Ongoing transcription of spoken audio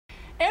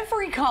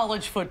Every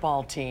college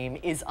football team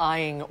is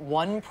eyeing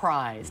one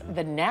prize,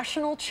 the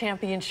National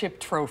Championship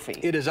Trophy.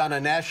 It is on a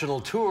national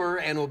tour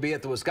and will be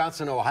at the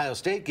Wisconsin-Ohio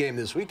State game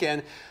this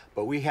weekend,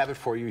 but we have it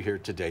for you here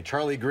today.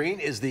 Charley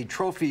Green is the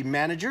trophy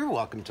manager.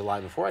 Welcome to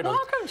Live Before.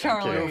 Welcome,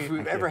 Charley. I don't know if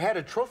we've ever had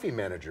a trophy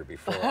manager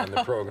before on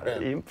the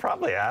program. You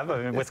probably have.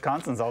 I mean,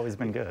 Wisconsin's always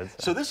been good.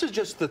 So this is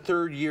just the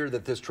third year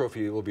that this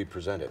trophy will be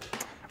presented.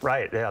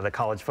 Right, yeah, the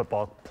college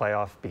football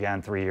playoff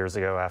began 3 years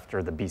ago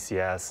after the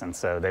BCS, and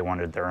so they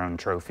wanted their own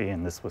trophy,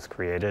 and this was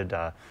created.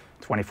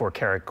 24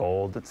 karat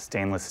gold,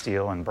 stainless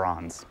steel, and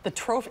bronze. The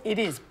trophy, it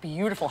is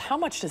beautiful. How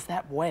much does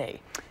that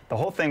weigh? The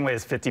whole thing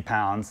weighs 50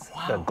 pounds.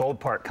 Wow. The gold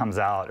part comes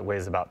out, it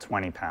weighs about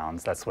 20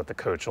 pounds. That's what the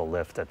coach will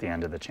lift at the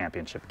end of the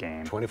championship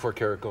game. 24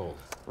 karat gold.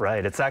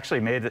 Right, it's actually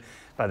made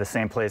by the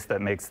same place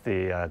that makes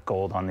the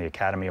gold on the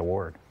Academy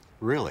Award.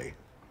 Really?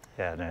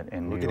 Yeah,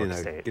 in New York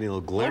State. Getting a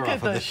little glare Look off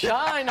at the of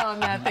shine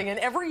on that thing. And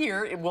every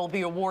year it will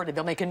be awarded.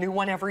 They'll make a new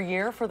one every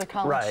year for the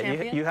college champion?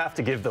 Right, you have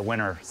to give the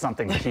winner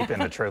something to keep in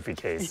the trophy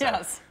case.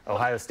 Yes. So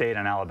Ohio State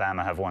and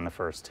Alabama have won the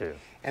first two.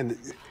 And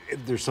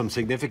there's some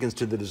significance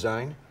to the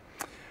design?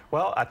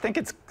 Well, I think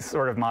it's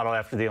sort of modeled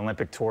after the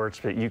Olympic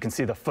torch, but you can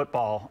see the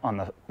football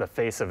on the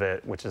face of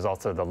it, which is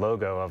also the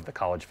logo of the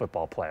college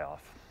football playoff.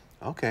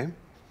 Okay.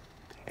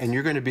 And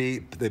you're going to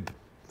be,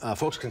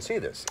 folks can see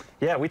this.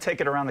 Yeah, we take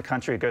it around the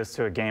country. It goes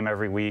to a game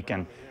every week,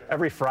 and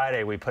every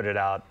Friday we put it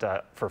out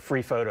for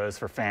free photos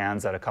for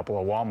fans at a couple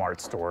of Walmart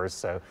stores.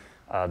 So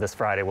this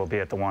Friday we'll be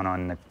at the one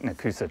on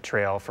Nakusa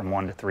Trail from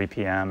 1 to 3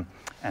 p.m.,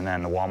 and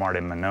then the Walmart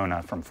in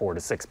Monona from 4 to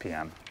 6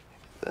 p.m.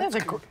 That's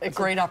a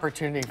great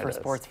opportunity for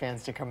sports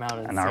fans to come out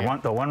and see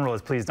it. The one rule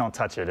is please don't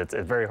touch it. It's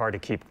very hard to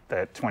keep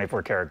that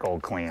 24 karat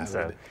gold clean.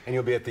 So. And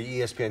you'll be at the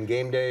ESPN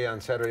game day on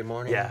Saturday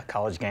morning? Yeah,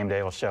 College Game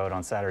Day will show it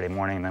on Saturday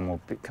morning, and then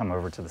we'll come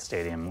over to the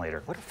stadium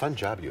later. What a fun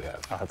job you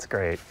have. Oh, that's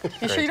great.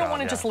 You sure you don't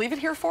want to just leave it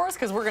here for us?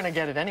 Because we're going to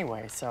get it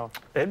anyway, so.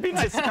 It'd be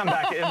nice to come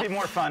back. It'd be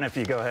more fun if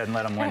you go ahead and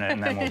let them win it,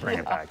 and then we'll bring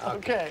it back.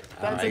 Okay,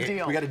 that's a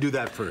deal. We got to do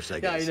that first, I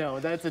guess. Yeah, I know.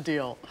 That's a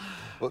deal.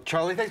 Well,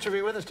 Charley, thanks for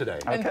being with us today.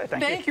 And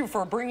thank you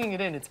for bringing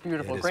it in. It's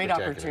beautiful. It is Great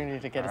spectacular. opportunity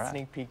to get a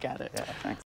sneak peek at it. Yeah, thanks.